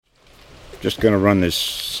Just going to run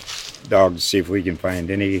this dog to see if we can find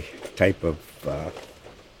any type of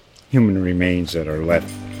human remains that are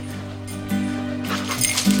left.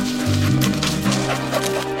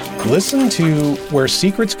 Listen to Where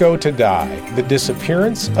Secrets Go to Die, The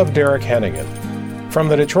Disappearance of Derek Hennigan. From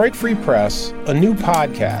the Detroit Free Press, a new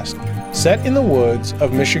podcast set in the woods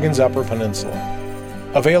of Michigan's Upper Peninsula.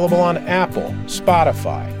 Available on Apple,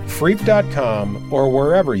 Spotify, Freep.com, or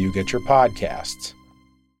wherever you get your podcasts.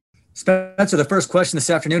 Spencer, the first question this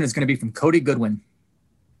afternoon is going to be from Cody Goodwin.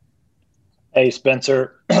 Hey,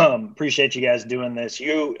 Spencer. Appreciate you guys doing this.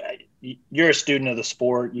 You're a student of the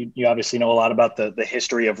sport. You obviously know a lot about the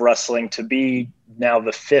history of wrestling. To be now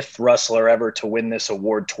the fifth wrestler ever to win this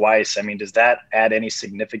award twice, I mean, does that add any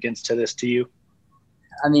significance to this to you?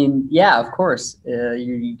 I mean, yeah, of course.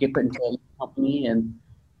 You get put into a company, and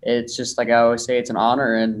it's just like I always say, it's an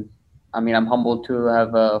honor. And I mean, I'm humbled to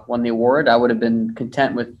have won the award. I would have been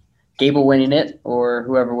content with Gable winning it or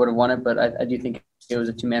whoever would have won it, but I do think it was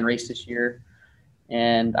a two-man race this year,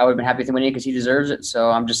 and I would have been happy with him winning it because he deserves it. So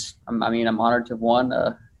I'm honored to have won.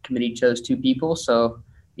 Committee chose two people, so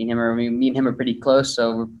me and him are pretty close,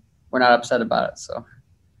 so we're not upset about it. So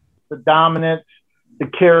the dominance, the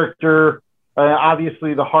character,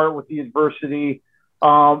 obviously the heart with the adversity.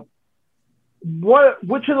 Which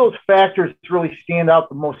of those factors really stand out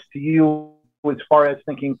the most to you as far as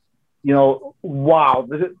thinking, wow,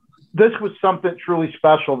 this was something truly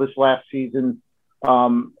special this last season,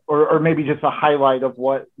 or maybe just a highlight of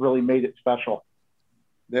what really made it special?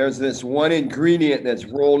 There's this one ingredient that's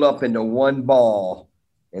rolled up into one ball,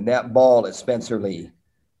 and that ball is Spencer Lee.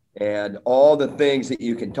 And all the things that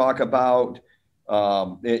you can talk about,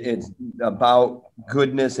 it's about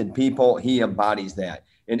goodness and people. He embodies that.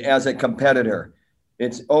 And as a competitor,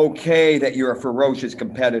 it's okay that you're a ferocious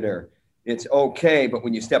competitor. It's okay, but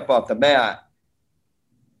when you step off the mat,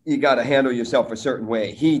 you got to handle yourself a certain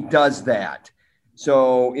way. He does that.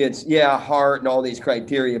 So it's, heart and all these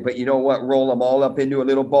criteria, but you know what? Roll them all up into a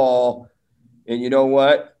little ball. And you know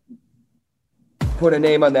what? Put a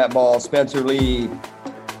name on that ball, Spencer Lee.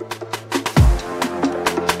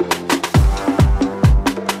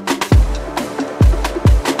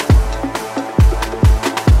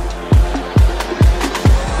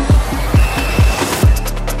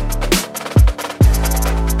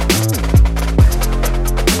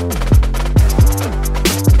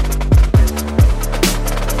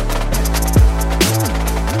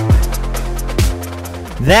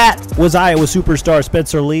 That was Iowa superstar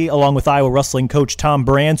Spencer Lee, along with Iowa wrestling coach Tom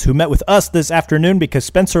Brands, who met with us this afternoon because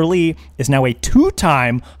Spencer Lee is now a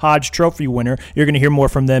two-time Hodge Trophy winner. You're going to hear more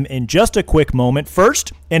from them in just a quick moment.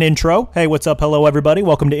 First, an intro. Hey, what's up? Hello, everybody.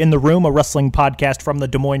 Welcome to In the Room, a wrestling podcast from the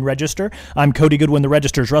Des Moines Register. I'm Cody Goodwin, the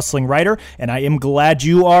Register's wrestling writer, and I am glad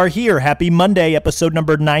you are here. Happy Monday, episode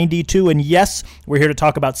number 92. And yes, we're here to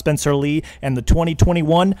talk about Spencer Lee and the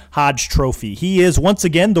 2021 Hodge Trophy. He is once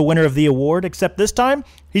again the winner of the award, except this time,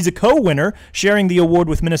 he's a co-winner, sharing the award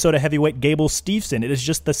with Minnesota heavyweight Gable Steveson. It is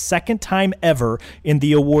just the second time ever in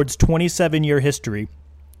the award's 27-year history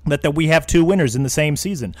that we have two winners in the same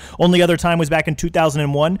season. Only other time was back in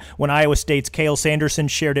 2001 when Iowa State's Cale Sanderson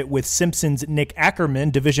shared it with Simpson's Nick Ackerman,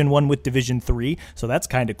 Division I with Division III, so that's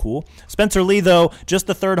kind of cool. Spencer Lee, though, just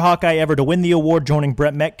the third Hawkeye ever to win the award, joining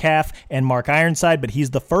Brett Metcalf and Mark Ironside, but he's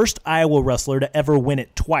the first Iowa wrestler to ever win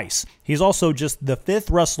it twice. He's also just the fifth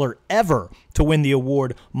wrestler ever to win the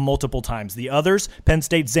award multiple times. The others, Penn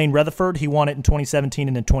State's Zane Rutherford, he won it in 2017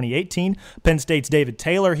 and in 2018. Penn State's David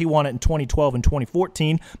Taylor, he won it in 2012 and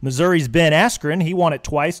 2014. Missouri's Ben Askren, he won it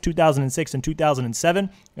twice, 2006 and 2007.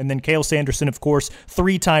 And then Cale Sanderson, of course,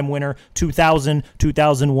 three-time winner, 2000,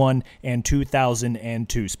 2001, and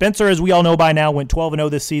 2002. Spencer, as we all know by now, went 12-0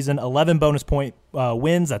 this season, 11 bonus point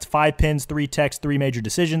wins. That's 5 pins, 3 techs, 3 major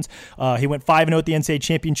decisions. He went 5-0 at the NCAA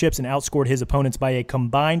championships and outscored his opponents by a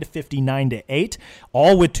combined 59-8,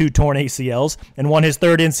 all with 2 torn ACLs, and won his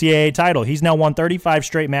third NCAA title. He's now won 35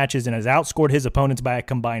 straight matches and has outscored his opponents by a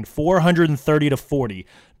combined 430-40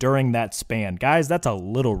 during that span. Guys, that's a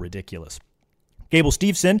little ridiculous. Gable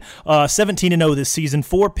Steveson, 17-0 this season,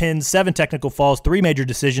 4 pins, 7 technical falls, 3 major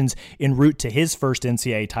decisions en route to his first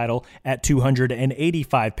NCAA title at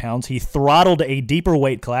 285 pounds. He throttled a deeper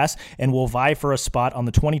weight class and will vie for a spot on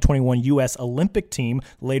the 2021 U.S. Olympic team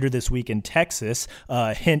later this week in Texas.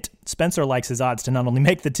 Hint, Spencer likes his odds to not only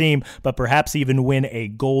make the team, but perhaps even win a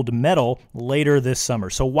gold medal later this summer.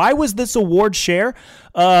 So why was this award share?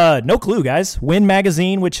 No clue, guys. Win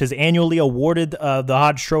Magazine, which has annually awarded the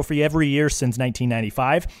Hodge Trophy every year since 19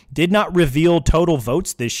 1995. Did not reveal total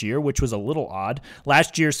votes this year, which was a little odd.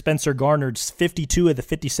 Last year, Spencer garnered 52 of the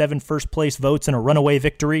 57 first-place votes in a runaway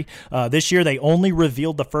victory. This year, they only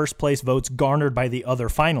revealed the first-place votes garnered by the other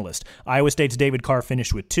finalist. Iowa State's David Carr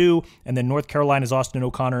finished with 2, and then North Carolina's Austin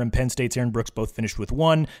O'Connor and Penn State's Aaron Brooks both finished with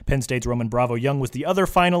 1. Penn State's Roman Bravo Young was the other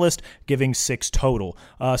finalist, giving 6 total.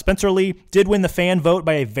 Spencer Lee did win the fan vote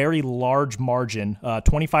by a very large margin,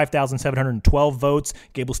 25,712 votes.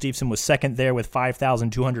 Gable Steveson was second there with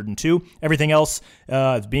 5,202. Everything else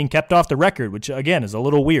is being kept off the record, which, again, is a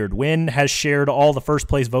little weird. Wynn has shared all the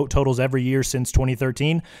first-place vote totals every year since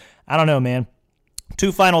 2013. I don't know, man.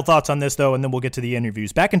 Two final thoughts on this, though, and then we'll get to the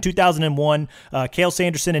interviews. Back in 2001, Cale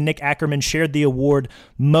Sanderson and Nick Ackerman shared the award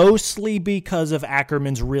mostly because of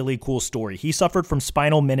Ackerman's really cool story. He suffered from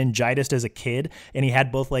spinal meningitis as a kid, and he had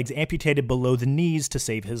both legs amputated below the knees to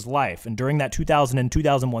save his life. And during that 2000 and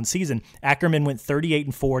 2001 season, Ackerman went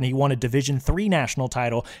 38-4, and he won a Division III national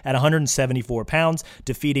title at 174 pounds,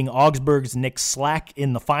 defeating Augsburg's Nick Slack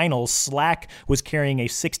in the finals. Slack was carrying a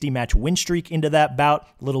 60-match win streak into that bout.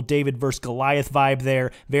 Little David versus Goliath vibe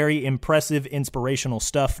there. Very impressive, inspirational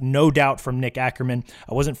stuff, no doubt, from Nick Ackerman.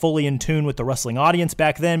 I wasn't fully in tune with the wrestling audience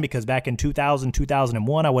back then because back in 2000,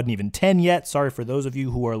 2001, I wasn't even 10 yet. Sorry for those of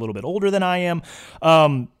you who are a little bit older than I am.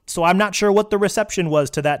 So I'm not sure what the reception was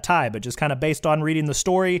to that tie, but just kind of based on reading the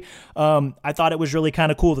story, I thought it was really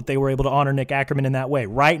kind of cool that they were able to honor Nick Ackerman in that way.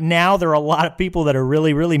 Right now, there are a lot of people that are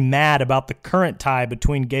really, really mad about the current tie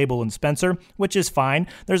between Gable and Spencer, which is fine.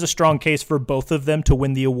 There's a strong case for both of them to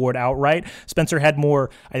win the award outright. Spencer had more,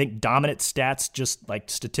 I think, dominant stats, just like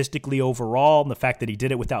statistically overall, and the fact that he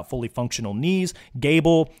did it without fully functional knees.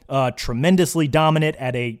 Gable, tremendously dominant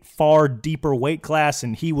at a far deeper weight class,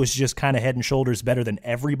 and he was just kind of head and shoulders better than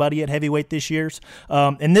everybody at heavyweight this year.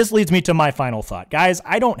 And this leads me to my final thought. Guys,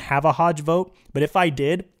 I don't have a Hodge vote, but if I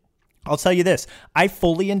did, I'll tell you this. I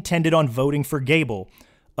fully intended on voting for Gable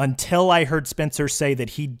until I heard Spencer say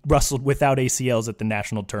that he wrestled without ACLs at the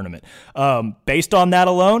national tournament. Based on that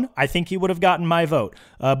alone, I think he would have gotten my vote.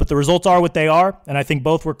 But the results are what they are, and I think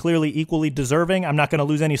both were clearly equally deserving. I'm not going to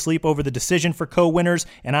lose any sleep over the decision for co-winners,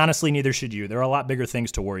 and honestly, neither should you. There are a lot bigger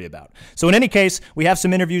things to worry about. So in any case, we have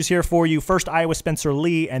some interviews here for you. First, Iowa Spencer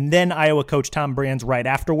Lee, and then Iowa coach Tom Brands right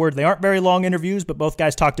afterward. They aren't very long interviews, but both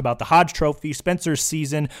guys talked about the Hodge Trophy, Spencer's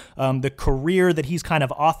season, the career that he's kind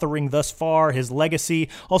of authoring thus far, his legacy.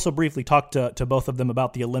 Also briefly talked to both of them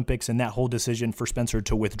about the Olympics and that whole decision for Spencer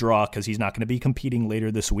to withdraw because he's not going to be competing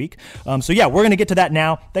later this week. So yeah, we're going to get to that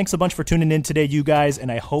now. Thanks a bunch for tuning in today, you guys,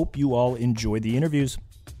 and I hope you all enjoyed the interviews.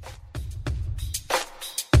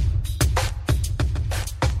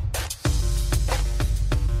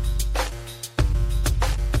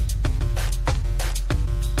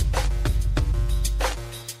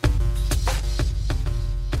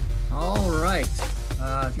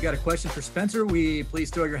 If you got a question for Spencer, please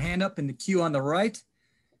throw your hand up in the queue on the right,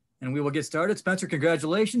 and we will get started. Spencer,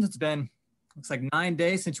 congratulations. It's been, looks like 9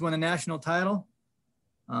 days since you won the national title,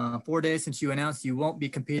 4 days since you announced you won't be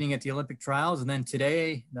competing at the Olympic trials, and then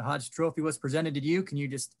today the Hodge Trophy was presented to you. Can you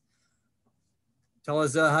just tell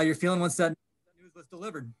us how you're feeling once that news was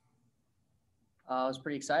delivered? I was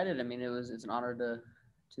pretty excited. I mean, it's an honor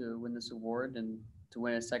to win this award and to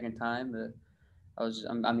win a second time.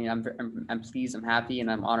 I'm pleased, I'm happy,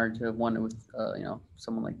 and I'm honored to have won it with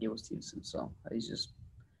someone like Gable Steveson. So he's just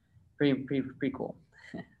pretty cool.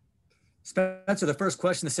 Spencer, the first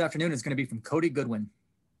question this afternoon is going to be from Cody Goodwin.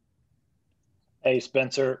 Hey,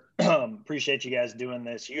 Spencer, appreciate you guys doing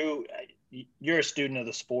this. You're a student of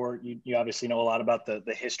the sport. You obviously know a lot about the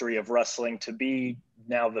history of wrestling. To be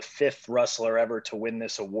now the fifth wrestler ever to win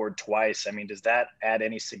this award twice, I mean, does that add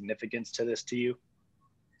any significance to this to you?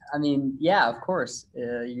 I mean, yeah, of course.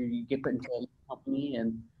 You get put into a company,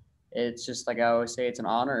 and it's just like I always say, it's an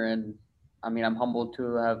honor. And I mean, I'm humbled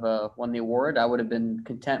to have won the award. I would have been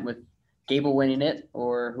content with Gable winning it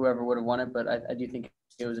or whoever would have won it, but I do think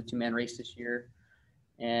it was a two-man race this year,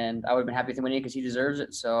 and I would have been happy with him winning it because he deserves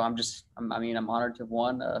it. So I'm honored to have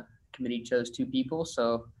won. Committee chose two people,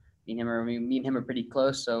 so me and him are pretty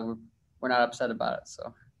close, so we're not upset about it.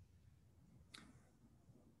 So.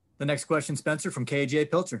 The next question, Spencer, from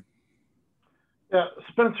KJ Pilcher. Yeah,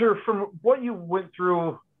 Spencer, from what you went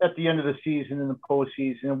through at the end of the season and the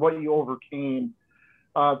postseason and what you overcame,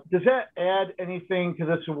 does that add anything to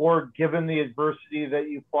this award, given the adversity that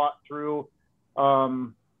you fought through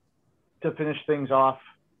to finish things off?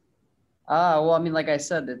 Well, I mean, like I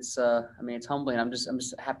said, it's humbling. I'm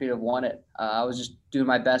just happy to have won it. I was just doing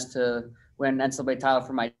my best to win an NCAA title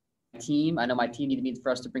for my team. I know my team needed me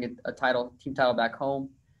for us to bring a team title back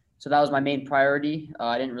home. So that was my main priority.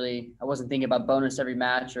 I wasn't thinking about bonus every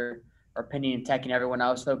match or or pinning and teching everyone.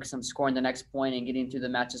 I was focused on scoring the next point and getting through the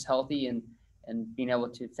matches healthy and being able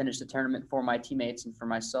to finish the tournament for my teammates and for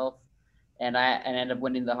myself. And I ended up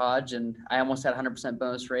winning the Hodge, and I almost had 100%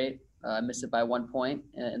 bonus rate. I missed it by 1 point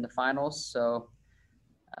in the finals. So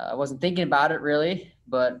I wasn't thinking about it really,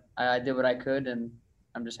 but I did what I could, and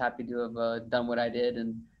I'm just happy to have done what I did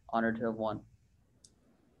and honored to have won.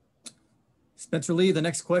 Spencer Lee, the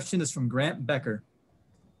next question is from Grant Becker.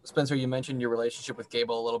 Spencer, you mentioned your relationship with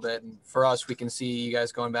Gable a little bit, and for us, we can see you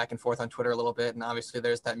guys going back and forth on Twitter a little bit, and obviously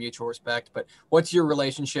there's that mutual respect, but what's your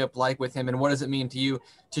relationship like with him, and what does it mean to you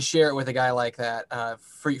to share it with a guy like that,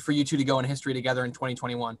 for you two to go in history together in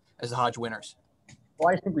 2021 as the Hodge winners?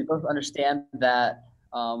 Well, I think we both understand that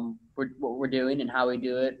what we're doing and how we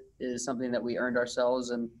do it is something that we earned ourselves,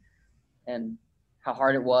 and how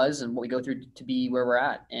hard it was and what we go through to be where we're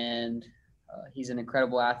at. And he's an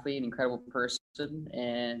incredible athlete, an incredible person,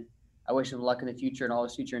 and I wish him luck in the future and all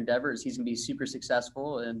his future endeavors. He's going to be super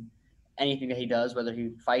successful in anything that he does, whether he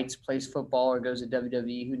fights, plays football, or goes to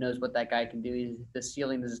WWE. Who knows what that guy can do? The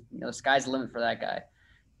ceiling is, the sky's the limit for that guy.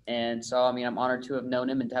 And so, I mean, I'm honored to have known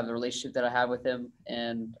him and to have the relationship that I have with him.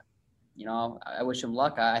 And, I wish him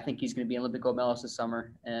luck. I think he's going to be an Olympic gold medalist this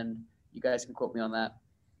summer, and you guys can quote me on that.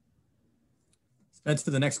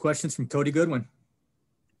 Spencer, the next question is from Cody Goodwin.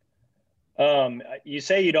 You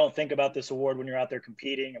say you don't think about this award when you're out there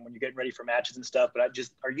competing and when you're getting ready for matches and stuff, but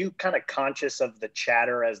are you kind of conscious of the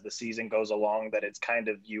chatter as the season goes along that it's kind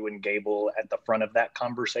of you and Gable at the front of that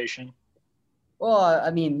conversation? Well, I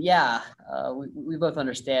mean, yeah, we both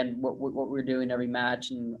understand what we're doing every match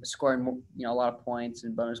and scoring, a lot of points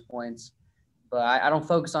and bonus points. But I don't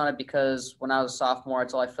focus on it because when I was a sophomore,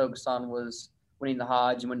 that's all I focused on was winning the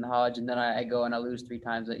Hodge, and then I go and I lose 3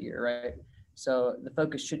 times that year, right? So the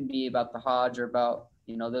focus shouldn't be about the Hodge or about,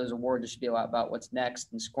 those awards. It should be about what's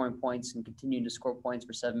next and scoring points and continuing to score points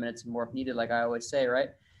for 7 minutes and more if needed, like I always say, right?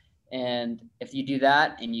 And if you do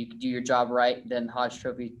that and you do your job right, then Hodge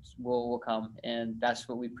Trophy will come. And that's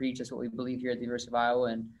what we preach. That's what we believe here at the University of Iowa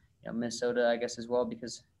and Minnesota, I guess, as well,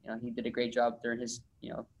 because he did a great job during his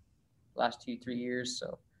last 2-3 years.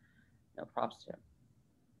 So props to him.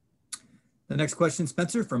 The next question,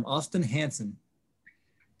 Spencer, from Austin Hansen.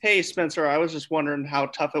 Hey, Spencer, I was just wondering how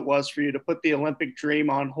tough it was for you to put the Olympic dream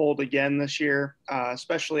on hold again this year,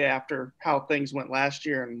 especially after how things went last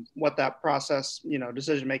year and what that process,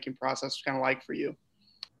 decision-making process was kind of like for you.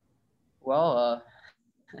 Well,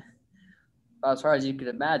 as far as you could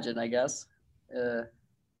imagine, I guess.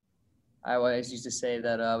 I always used to say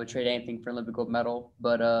that I would trade anything for an Olympic gold medal,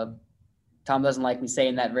 but Tom doesn't like me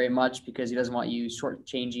saying that very much because he doesn't want you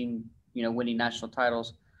shortchanging, winning national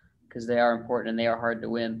titles, because they are important and they are hard to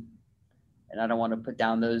win. And I don't want to put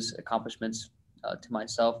down those accomplishments to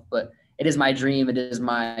myself, but it is my dream. It is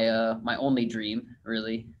my my only dream,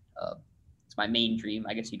 really. It's my main dream,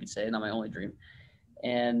 I guess you could say, not my only dream.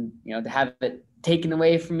 And, to have it taken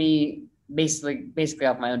away from me basically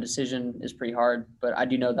off my own decision is pretty hard, but I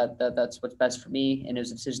do know that that's what's best for me. And it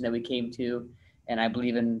was a decision that we came to, and I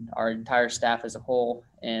believe in our entire staff as a whole,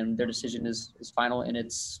 and their decision is final, and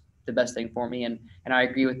it's the best thing for me, and I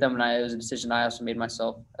agree with them, and it was a decision I also made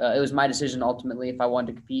myself. It was my decision ultimately. If I wanted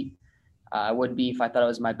to compete, I would be if I thought it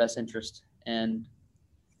was my best interest, and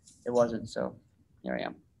it wasn't. So here I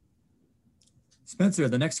am. Spencer,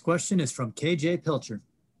 the next question is from KJ Pilcher.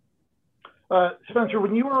 Spencer,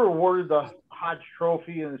 when you were awarded the Hodge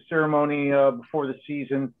Trophy in the ceremony before the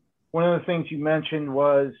season, one of the things you mentioned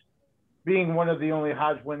was being one of the only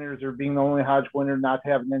Hodge winners, or being the only Hodge winner not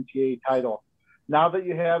to have an NCAA title. Now that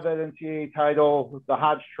you have that NCAA title, the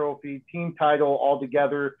Hodge Trophy, team title all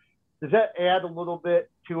together, does that add a little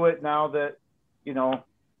bit to it now that,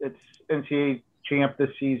 it's NCAA champ this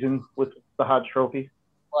season with the Hodge Trophy?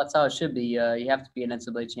 Well, that's how it should be. You have to be an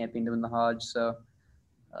NCAA champion to win the Hodge. So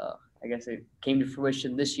I guess it came to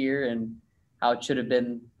fruition this year and how it should have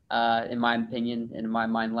been, in my opinion, and in my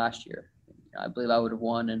mind last year. I believe I would have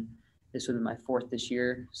won, and this would have been my 4th this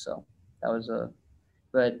year. So that was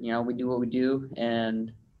but, we do what we do,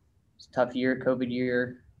 and it's a tough year, COVID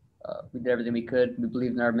year. We did everything we could. We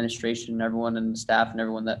believed in our administration and everyone and the staff and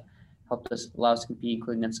everyone that helped us, allow us to compete,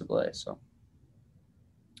 including NCAA. So,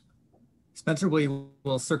 Spencer, we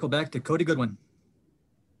will circle back to Cody Goodwin.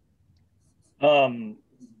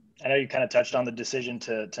 I know you kind of touched on the decision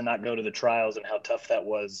to not go to the trials and how tough that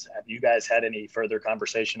was. Have you guys had any further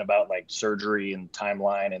conversation about like surgery and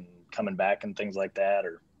timeline and coming back and things like that,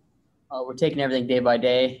 or? We're taking everything day by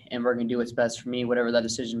day, and we're going to do what's best for me, whatever that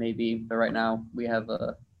decision may be. But right now, we have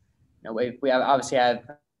obviously I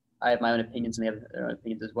have my own opinions, and they have their own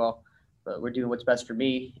opinions as well. But we're doing what's best for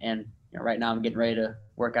me, and right now I'm getting ready to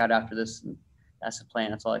work out after this and that's the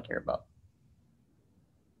plan. That's all I care about.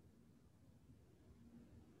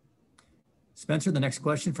 Spencer, the next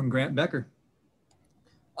question from Grant Becker.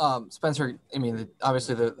 Spencer, I mean,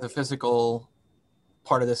 obviously the physical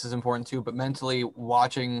part of this is important too, but mentally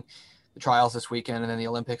watching the trials this weekend and then the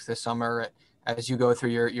Olympics this summer, as you go through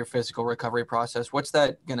your physical recovery process, what's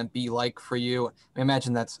that going to be like for you? I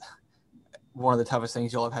imagine that's one of the toughest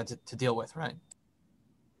things you'll have had to deal with, right?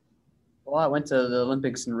 Well, I went to the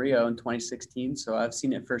Olympics in Rio in 2016, so I've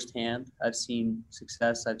seen it firsthand. I've seen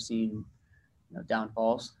success. I've seen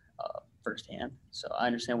downfalls firsthand. So I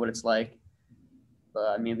understand what it's like. But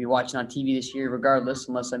I mean, I'll be watching on TV this year regardless,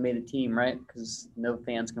 unless I made a team, right? Because no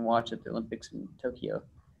fans can watch at the Olympics in Tokyo.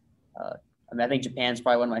 I mean, I think Japan's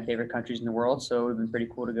probably one of my favorite countries in the world, so it would have been pretty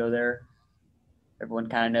cool to go there. Everyone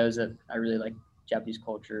kind of knows that I really like Japanese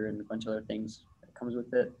culture and a bunch of other things that comes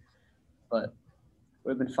with it. But it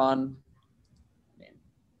would have been fun. Man,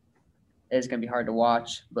 it's going to be hard to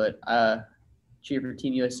watch, but cheer for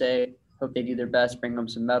Team USA. Hope they do their best, bring them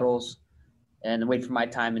some medals, and wait for my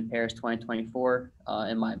time in Paris 2024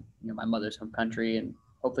 in my mother's home country, and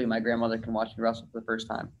hopefully my grandmother can watch me wrestle for the first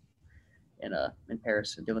time in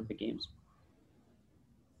Paris at the Olympic Games.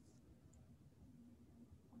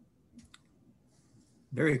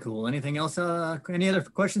 Very cool. Anything else? Any other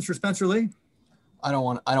questions for Spencer Lee? I don't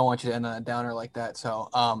want you to end on a downer like that. So,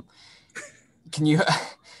 can you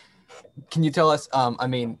tell us? I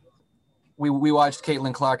mean, we watched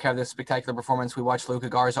Caitlin Clark have this spectacular performance. We watched Luka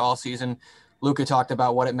Garza all season. Luka talked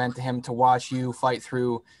about what it meant to him to watch you fight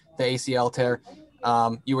through the ACL tear.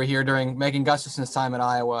 You were here during Megan Gustafson's time at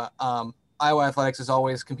Iowa. Iowa athletics is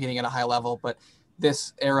always competing at a high level, but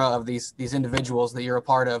this era of these individuals that you're a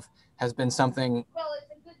part of has been something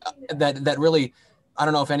that really, I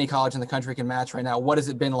don't know if any college in the country can match right now. What has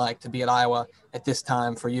it been like to be at Iowa at this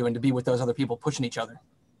time for you and to be with those other people pushing each other?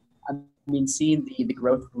 I mean, seeing the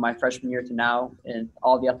growth from my freshman year to now in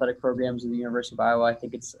all the athletic programs of the University of Iowa, I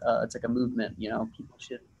think it's like a movement. People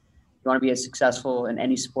should, if you want to be as successful in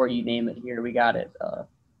any sport, you name it, here we got it.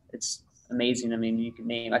 It's amazing. I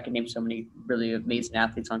mean, I can name so many really amazing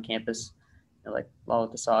athletes on campus, like Lala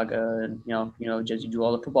Tasaga and Jesse Jewell,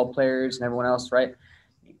 all the football players and everyone else, right?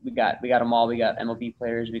 We got them all. We got MLB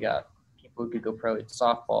players. We got people who could go pro at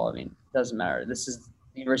softball. I mean, it doesn't matter.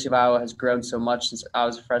 The University of Iowa has grown so much since I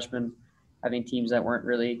was a freshman, having teams that weren't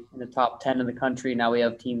really in the top 10 in the country. Now we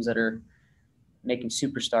have teams that are making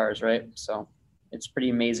superstars, right? So it's pretty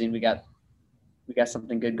amazing. We got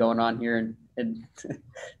something good going on here in the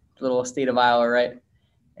little state of Iowa, right?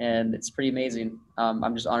 And it's pretty amazing.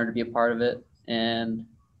 I'm just honored to be a part of it, and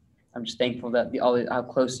I'm just thankful that how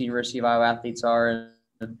close the University of Iowa athletes are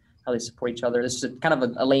and how they support each other. This is kind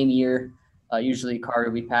of a lame year. Usually card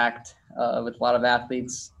will be packed with a lot of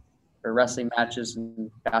athletes for wrestling matches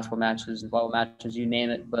and basketball matches and volleyball matches, you name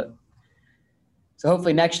it. But so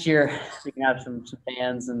hopefully next year we can have some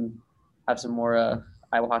fans and have some more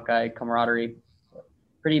Iowa Hawkeye camaraderie.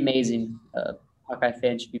 Pretty amazing. Hawkeye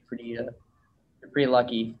fans should be pretty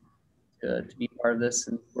lucky to be part of this,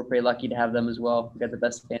 and we're pretty lucky to have them as well. We've got the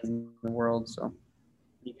best fans in the world, so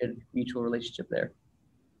pretty good mutual relationship there.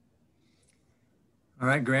 All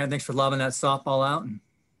right, Grant, thanks for lobbing that softball out. And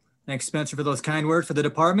thanks, Spencer, for those kind words for the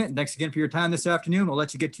department. And thanks again for your time this afternoon. We'll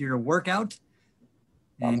let you get to your workout.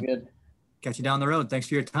 Sounds good. Catch you down the road. Thanks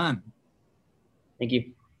for your time. Thank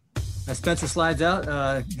you. As Spencer slides out,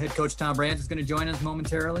 head coach Tom Brands is going to join us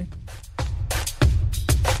momentarily.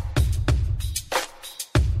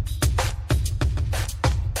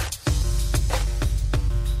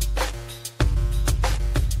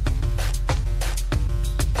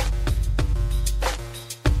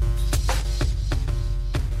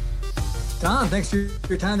 Tom, thanks for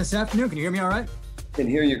your time this afternoon. Can you hear me all right? Can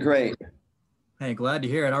hear you great. Hey, glad to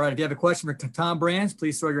hear it. All right, if you have a question for Tom Brands,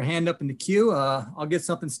 please throw your hand up in the queue. I'll get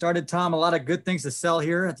something started, Tom. A lot of good things to sell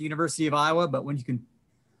here at the University of Iowa, but when you can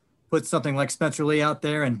put something like Spencer Lee out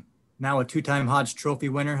there and now a two-time Hodge Trophy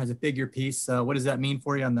winner as a figure piece, what does that mean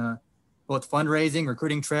for you on the both fundraising,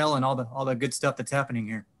 recruiting trail, and all the good stuff that's happening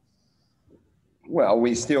here? Well,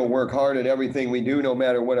 we still work hard at everything we do, no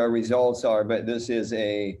matter what our results are, but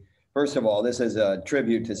first of all, this is a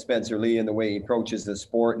tribute to Spencer Lee and the way he approaches the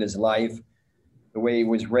sport in his life, the way he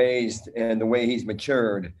was raised, and the way he's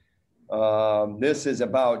matured. This is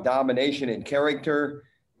about domination and character.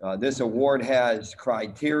 This award has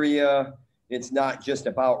criteria. It's not just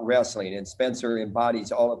about wrestling, and Spencer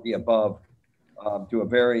embodies all of the above to a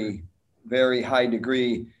very, very high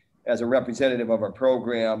degree as a representative of our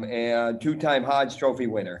program, and two-time Hodge Trophy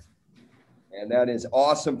winner. And that is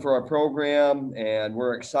awesome for our program, and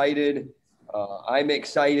we're excited. I'm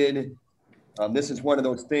excited. This is one of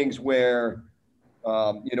those things where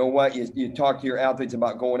You know what? You talk to your athletes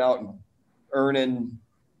about going out and earning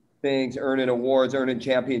things, earning awards, earning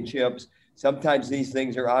championships. Sometimes these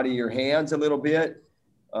things are out of your hands a little bit,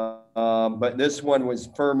 but this one was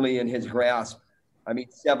firmly in his grasp. I mean,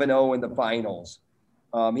 7-0 in the finals.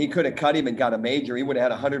 He could have cut him and got a major. He would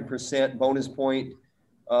have had 100% bonus point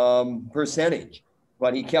percentage,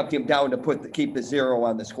 but he kept him down to keep the 0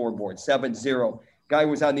 on the scoreboard. 7-0. Guy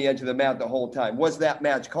was on the edge of the mat the whole time. Was that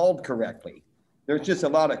match called correctly? There's just a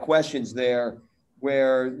lot of questions there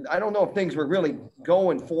where I don't know if things were really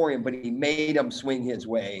going for him, but he made them swing his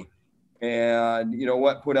way. And you know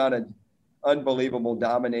what? Put on an unbelievable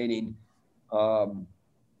dominating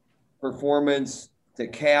performance to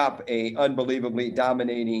cap a unbelievably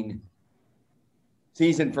dominating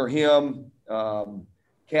season for him.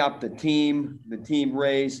 Cap the team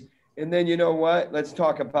race. And then, you know what? Let's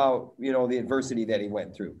talk about, the adversity that he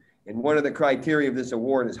went through. And one of the criteria of this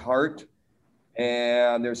award is heart.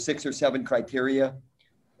 And there's 6 or 7 criteria.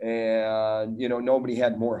 And, nobody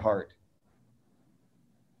had more heart.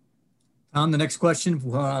 Tom, the next question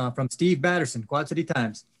from Steve Batterson, Quad City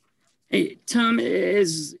Times. Hey, Tom,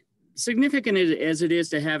 as significant as it is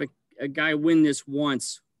to have a guy win this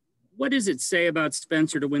once, what does it say about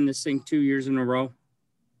Spencer to win this thing 2 years in a row?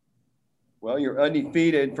 Well, you're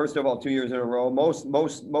undefeated. First of all, 2 years in a row.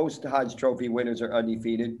 Most Hodge Trophy winners are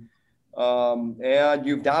undefeated. And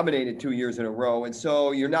you've dominated 2 years in a row. And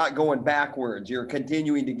so you're not going backwards. You're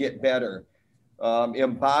continuing to get better,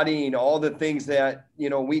 embodying all the things that,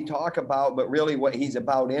 we talk about, but really what he's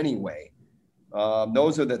about anyway.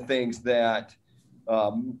 Those are the things that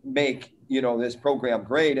make, this program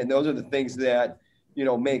great. And those are the things that,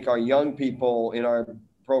 make our young people in our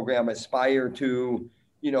program aspire to,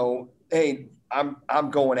 hey, I'm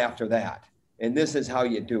going after that. And this is how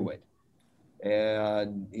you do it.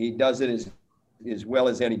 And he does it as well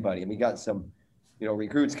as anybody. And we got some,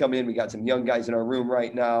 recruits come in. We got some young guys in our room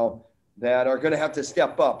right now that are going to have to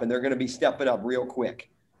step up, and they're going to be stepping up real quick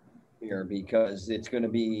here because you're going to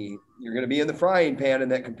be in the frying pan in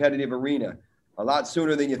that competitive arena a lot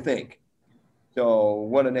sooner than you think. So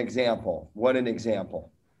what an example. What an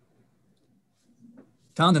example.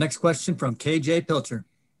 Tom, the next question from KJ Pilcher.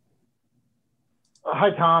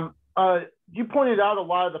 Hi, Tom. You pointed out a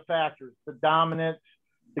lot of the factors, the dominance,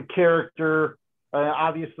 the character,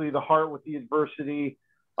 obviously the heart with the adversity.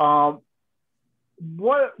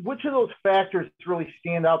 Which of those factors really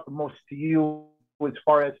stand out the most to you as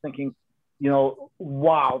far as thinking,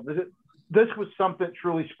 wow, this was something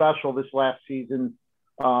truly special this last season,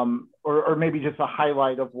 or maybe just a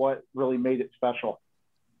highlight of what really made it special?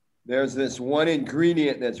 There's this one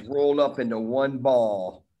ingredient that's rolled up into one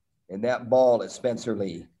ball, and that ball is Spencer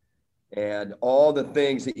Lee. And all the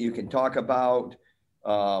things that you can talk about,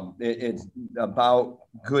 it's about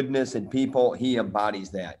goodness and people. He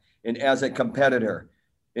embodies that. And as a competitor,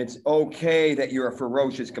 it's okay that you're a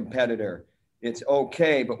ferocious competitor. It's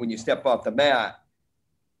okay, but when you step off the mat,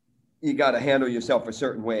 you got to handle yourself a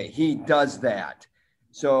certain way. He does that.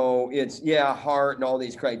 So it's, heart and all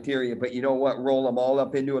these criteria, but you know what? Roll them all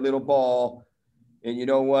up into a little ball. And you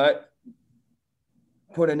know what?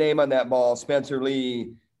 Put a name on that ball, Spencer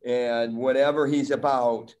Lee, and whatever he's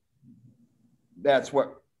about, that's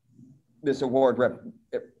what this award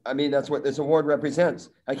that's what this award represents.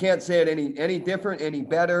 I can't say it any different, any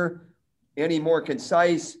better, any more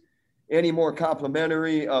concise, any more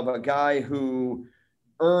complimentary of a guy who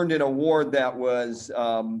earned an award that was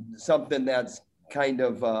something that's kind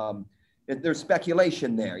of there's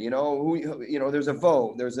speculation there, there's a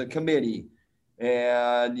vote, there's a committee,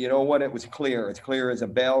 and you know what? It was clear. It's clear as a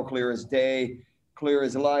bell, clear as day, clear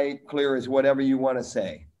as light, clear as whatever you want to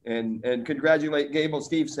say. And congratulate Gable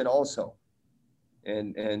Steveson also.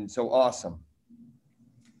 And so awesome.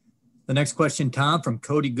 The next question, Tom, from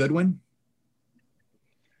Cody Goodwin.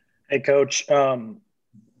 Hey, Coach.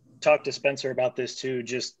 Talk to Spencer about this too.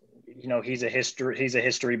 Just, he's a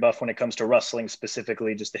history buff when it comes to wrestling,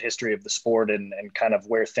 specifically just the history of the sport and kind of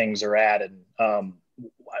where things are at. And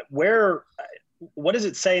what does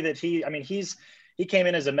it say that he came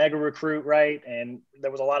in as a mega recruit, right? And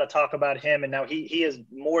there was a lot of talk about him. And now he is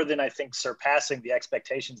more than, I think, surpassing the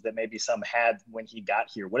expectations that maybe some had when he got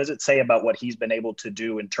here. What does it say about what he's been able to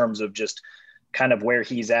do in terms of just kind of where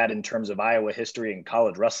he's at in terms of Iowa history and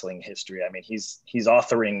college wrestling history? I mean, he's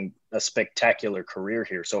authoring a spectacular career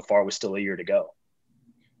here so far with still a year to go.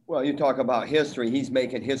 Well, you talk about history. He's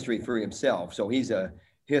making history for himself. So he's a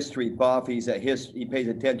history buff. He pays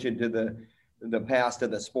attention to the past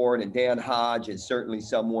of the sport, and Dan Hodge is certainly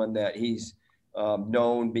someone that he's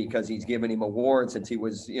known because he's given him awards since he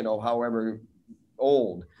was, however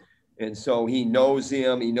old. And so he knows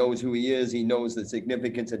him. He knows who he is. He knows the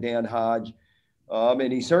significance of Dan Hodge.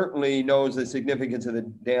 And he certainly knows the significance of the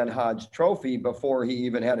Dan Hodge Trophy before he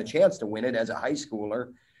even had a chance to win it as a high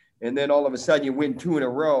schooler. And then all of a sudden you win 2 in a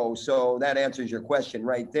row. So that answers your question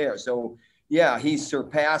right there. So yeah, he's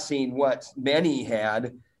surpassing what many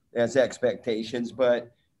had as expectations,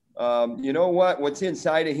 but you know what's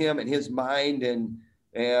inside of him and his mind and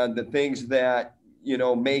the things that,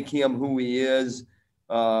 make him who he is,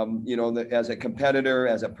 as a competitor,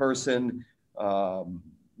 as a person,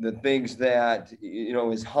 the things that,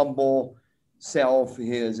 his humble self,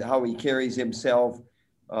 how he carries himself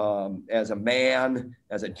as a man,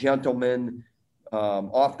 as a gentleman,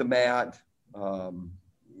 off the mat.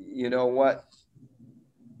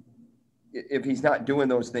 If he's not doing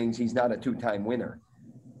those things, he's not a 2-time winner.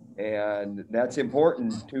 And that's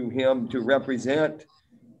important to him to represent,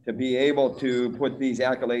 to be able to put these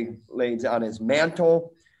accolades on his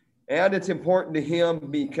mantle. And it's important to him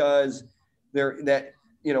because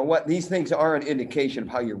these things are an indication of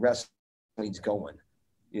how your wrestling's going.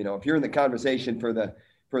 If you're in the conversation for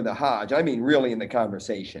the Hodge, I mean, really in the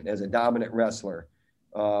conversation as a dominant wrestler,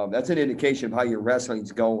 that's an indication of how your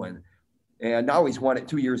wrestling's going. And now he's won it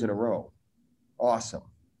 2 years in a row. Awesome.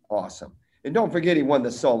 And don't forget, he won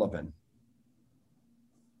the Sullivan.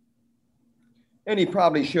 And he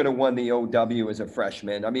probably should have won the OW as a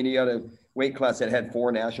freshman. I mean, he had a weight class that had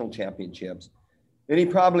 4 national championships. And he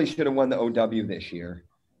probably should have won the OW this year.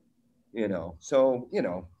 He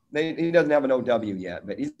doesn't have an OW yet,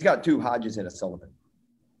 but he's got 2 Hodges and a Sullivan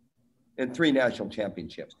and 3 national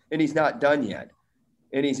championships. And he's not done yet.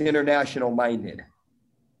 And he's international minded.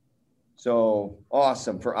 So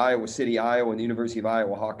awesome for Iowa City, Iowa, and the University of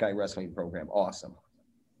Iowa Hawkeye Wrestling Program. Awesome.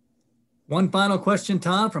 One final question,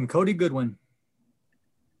 Tom, from Cody Goodwin.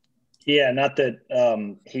 Yeah, not that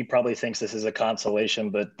he probably thinks this is a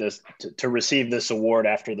consolation, but to receive this award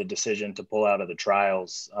after the decision to pull out of the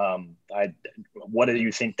trials, what do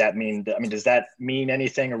you think that means? I mean, does that mean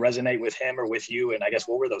anything or resonate with him or with you? And I guess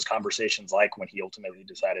what were those conversations like when he ultimately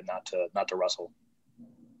decided not to wrestle?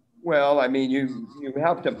 Well, I mean, you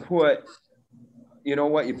have to put,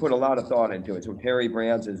 you put a lot of thought into it. So Terry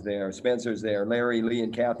Brands is there, Spencer's there, Larry Lee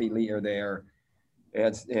and Kathy Lee are there.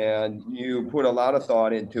 And you put a lot of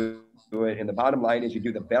thought into it. And the bottom line is you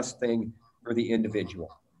do the best thing for the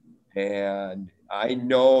individual. And I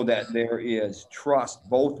know that there is trust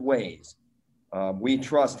both ways. We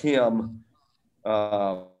trust him in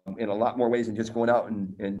a lot more ways than just going out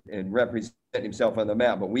and represent himself on the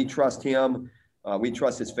mat. But we trust him. We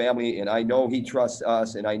trust his family, and I know he trusts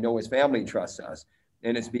us, and I know his family trusts us.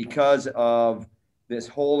 And it's because of this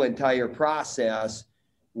whole entire process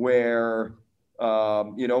where,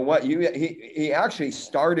 he actually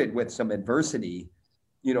started with some adversity,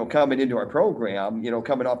 coming into our program,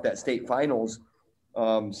 coming off that state finals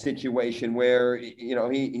situation where,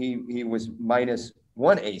 he was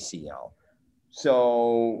 -1 ACL.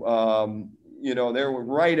 So, there were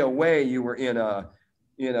right away, you were in a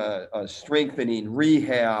strengthening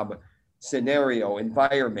rehab scenario,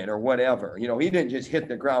 environment, or whatever. He didn't just hit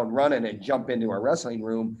the ground running and jump into our wrestling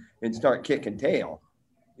room and start kicking tail.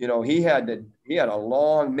 He had a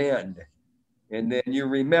long mend. And then you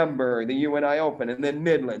remember the UNI Open and then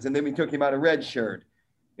Midlands, and then we took him out of red shirt.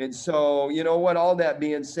 And so, all that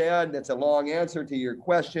being said, that's a long answer to your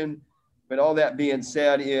question, but all that being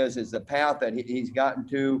said is the path that he's gotten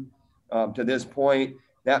to this point.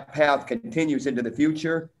 That path continues into the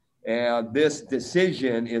future, and this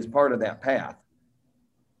decision is part of that path.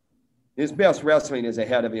 His best wrestling is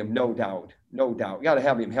ahead of him, no doubt. You got to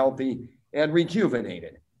have him healthy and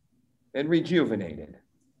rejuvenated. It makes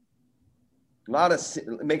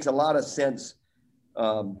a lot of sense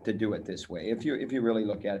to do it this way if you really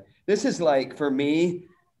look at it. This is like, for me,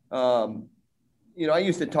 I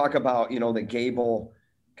used to talk about the Gable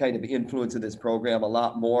kind of influence of this program a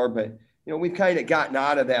lot more, but we've kind of gotten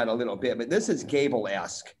out of that a little bit, but this is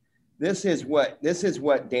Gable-esque. This is what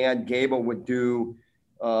Dan Gable would do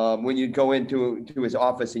when you'd go into his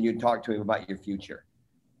office and you'd talk to him about your future.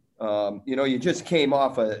 You just came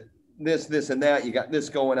off of this and that. You got this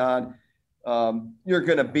going on. You're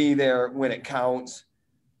going to be there when it counts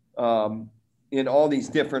in all these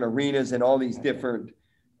different arenas and all these different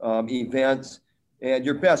events. And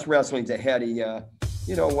your best wrestling's ahead of you.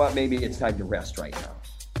 You know what? Maybe it's time to rest right now.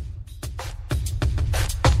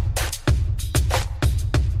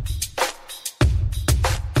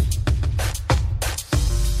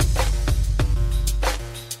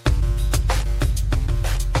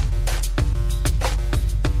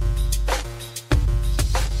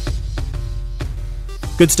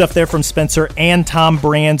 Good stuff there from Spencer and Tom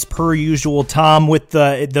Brands, per usual. Tom with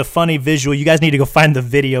the funny visual. You guys need to go find the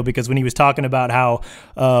video, because when he was talking about how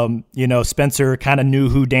Spencer kind of knew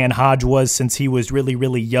who Dan Hodge was since he was really,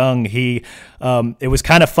 really young, it was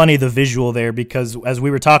kind of funny, the visual there, because as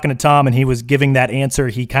we were talking to Tom and he was giving that answer,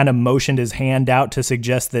 he kind of motioned his hand out to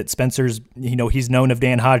suggest that Spencer's, he's known of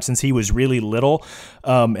Dan Hodge since he was really little.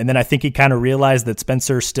 And then I think he kind of realized that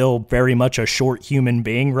Spencer's still very much a short human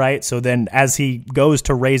being, right? So then as he goes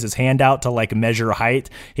to raise his hand out to like measure height,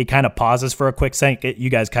 he kind of pauses for a quick second. You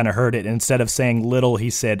guys kind of heard it. Instead of saying little, he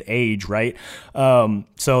said age, right?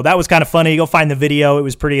 So that was kind of funny. Go find the video. It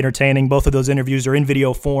was pretty entertaining. Both of those interviews are in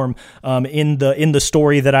video form in the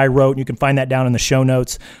story that I wrote. You can find that down in the show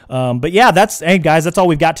notes. But yeah, hey guys, that's all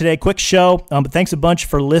we've got today. Quick show. But thanks a bunch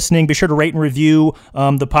for listening. Be sure to rate and review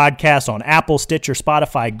the podcast on Apple, Stitcher,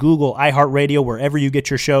 Spotify, Google, iHeartRadio, wherever you get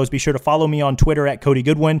your shows. Be sure to follow me on Twitter at Cody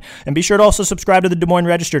Goodwin, and be sure to also subscribe to the Des Moines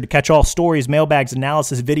Register to catch all stories, mailbags,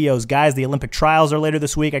 analysis, videos. Guys, the Olympic trials are later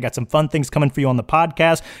this week. I got some fun things coming for you on the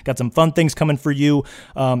podcast. Got some fun things coming for you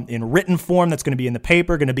in written form that's going to be in the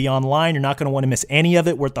paper, going to be online. You're not going to want to miss any of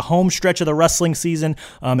it. We're at the home stretch of the wrestling season.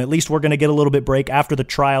 At least we're going to get a little bit break after the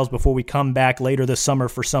trials before we come back later this summer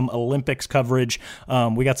for some Olympics coverage.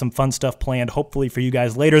 We got some fun stuff planned, hopefully for you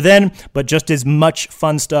guys later then, but just as much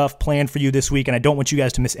fun stuff planned for you this week, and I don't want you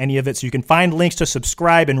guys to miss any of it. So you can find links to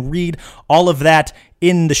subscribe and read all of that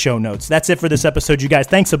in the show notes. That's it for this episode, you guys.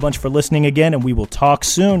 Thanks a bunch for listening again, and we will talk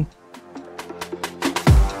soon.